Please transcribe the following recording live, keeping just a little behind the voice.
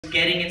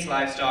getting its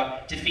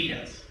livestock to feed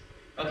us.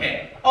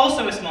 Okay,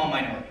 also a small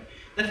minority.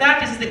 The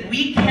fact is that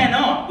we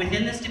cannot,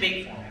 within this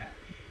debate format,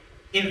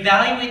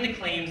 evaluate the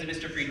claims that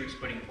Mr. Friedrich's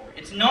putting forward.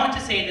 It's not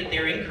to say that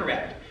they're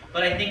incorrect,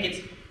 but I think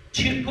it's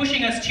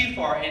pushing us too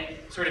far and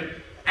sort of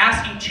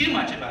asking too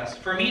much of us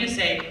for me to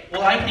say,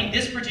 well, I think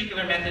this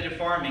particular method of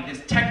farming,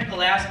 this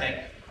technical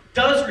aspect,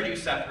 does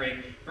reduce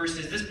suffering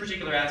versus this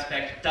particular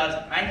aspect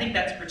doesn't. I think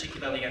that's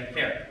particularly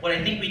unfair. What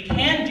I think we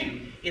can do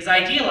is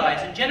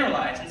idealize and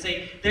generalize and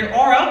say there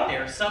are out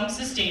there some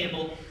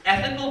sustainable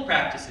ethical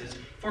practices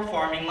for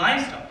farming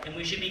livestock, and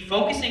we should be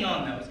focusing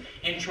on those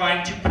and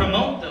trying to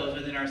promote those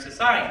within our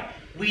society.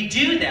 We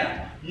do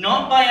that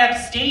not by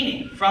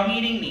abstaining from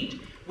eating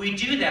meat. We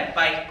do that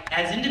by,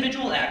 as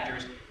individual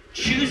actors,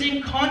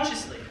 choosing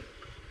consciously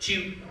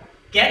to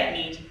get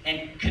meat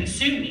and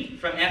consume meat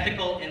from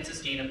ethical and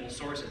sustainable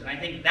sources. And I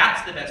think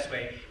that's the best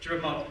way to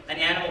promote an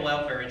animal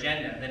welfare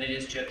agenda than it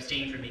is to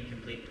abstain from meat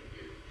completely.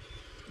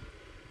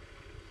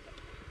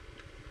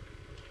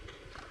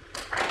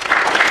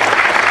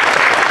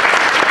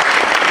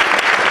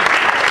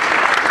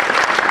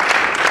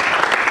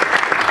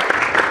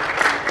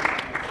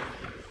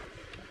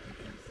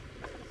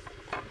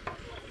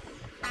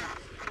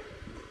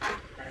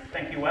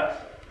 Thank you, Wes.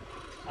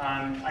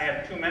 I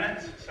have 2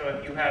 minutes, so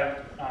if you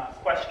have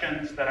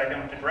questions that I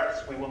don't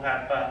address, we will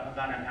have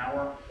about an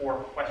hour for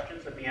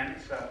questions at the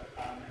end, so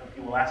I hope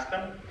you will ask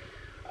them.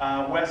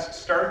 Wes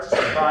starts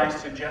by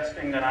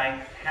suggesting that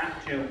I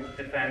have to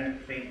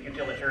defend the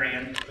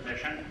utilitarian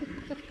position.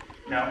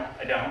 No,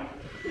 I don't.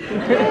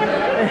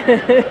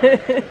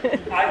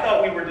 I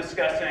thought we were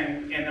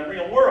discussing, in the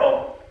real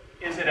world,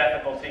 is it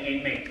ethical to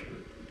eat meat?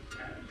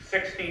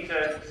 60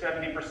 to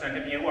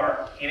 70% of you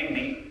are eating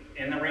meat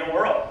in the real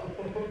world.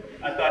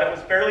 I thought it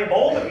was fairly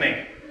bold of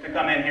me to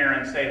come in here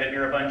and say that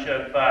you're a bunch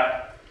of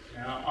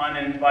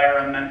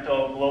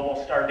unenvironmental,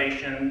 global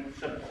starvation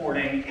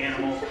supporting,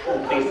 animal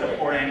cruelty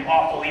supporting,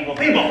 awful, evil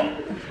people.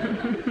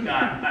 No,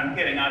 I'm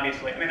kidding,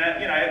 obviously. I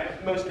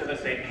mean, most of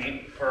us ate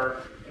meat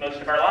for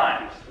most of our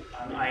lives.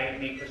 I ate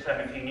meat for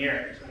 17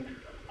 years. And,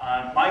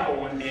 my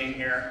goal in being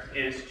here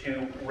is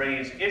to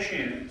raise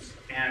issues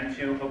and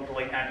to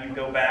hopefully have you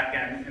go back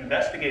and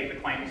investigate the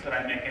claims that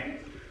I'm making,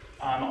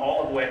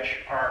 all of which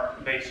are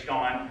based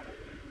on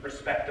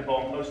respectable,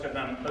 all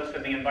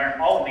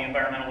of the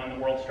environmental and the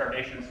world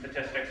starvation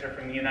statistics are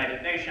from the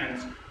United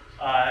Nations.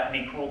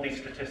 The cruelty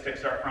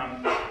statistics are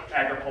from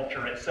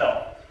agriculture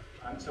itself.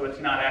 So it's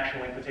not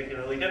actually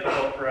particularly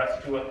difficult for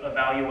us to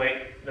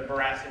evaluate the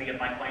veracity of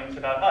my claims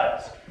about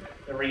HUDs.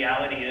 The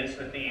reality is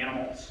that the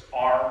animals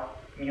are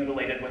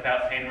mutilated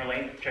without pain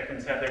relief.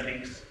 Chickens have their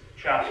beaks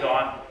chopped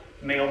off.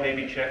 Male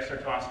baby chicks are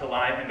tossed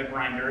alive into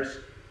grinders.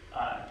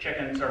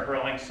 Chickens are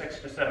growing 6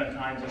 to 7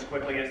 times as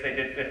quickly as they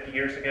did 50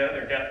 years ago.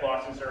 Their death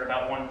losses are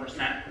about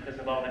 1% because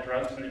of all the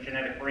drugs and the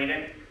genetic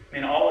breeding. I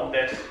mean, all of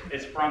this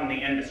is from the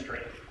industry,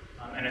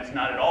 and it's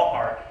not at all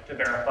hard to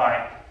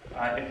verify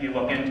if you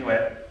look into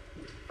it.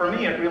 For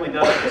me, it really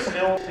does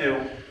distill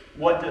to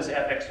what does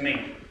ethics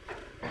mean?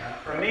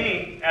 For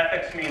me,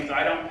 ethics means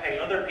I don't pay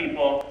other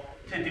people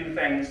to do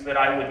things that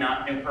I would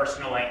not do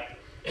personally.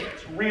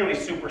 It's really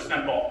super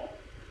simple.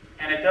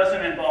 And it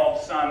doesn't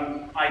involve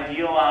some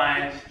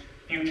idealized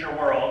future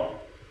world,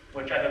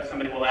 which I hope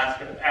somebody will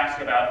ask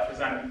about, because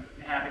I'm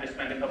happy to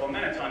spend a couple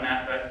minutes on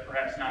that, but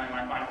perhaps not in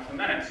my final 2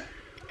 minutes.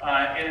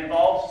 It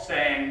involves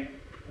saying,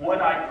 would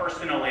I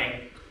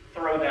personally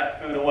throw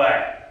that food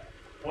away?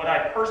 Would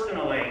I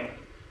personally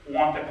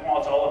want to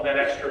cause all of that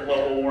extra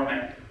global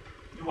warming?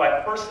 Do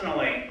I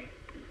personally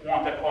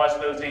want to cause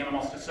those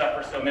animals to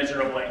suffer so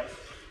miserably?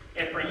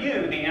 If for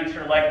you, the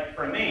answer, like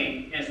for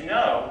me, is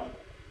no,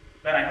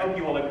 then I hope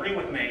you will agree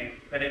with me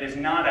that it is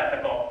not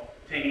ethical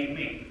to eat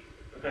meat,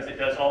 because it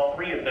does all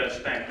 3 of those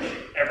things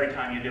every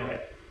time you do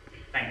it.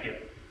 Thank you.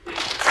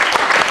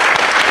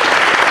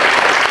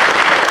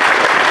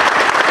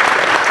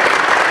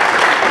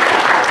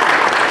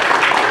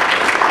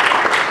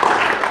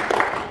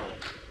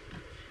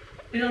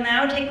 We will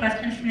now take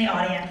questions from the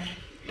audience.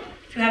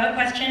 If you have a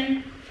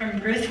question from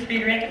Bruce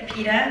Friedrich of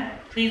PETA,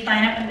 please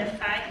line up on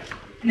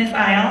this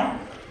aisle.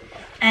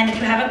 And if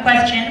you have a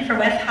question for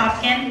Wes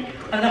Hopkin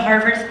of the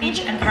Harvard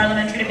Speech and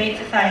Parliamentary Debate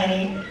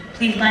Society,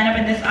 please line up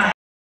in this aisle.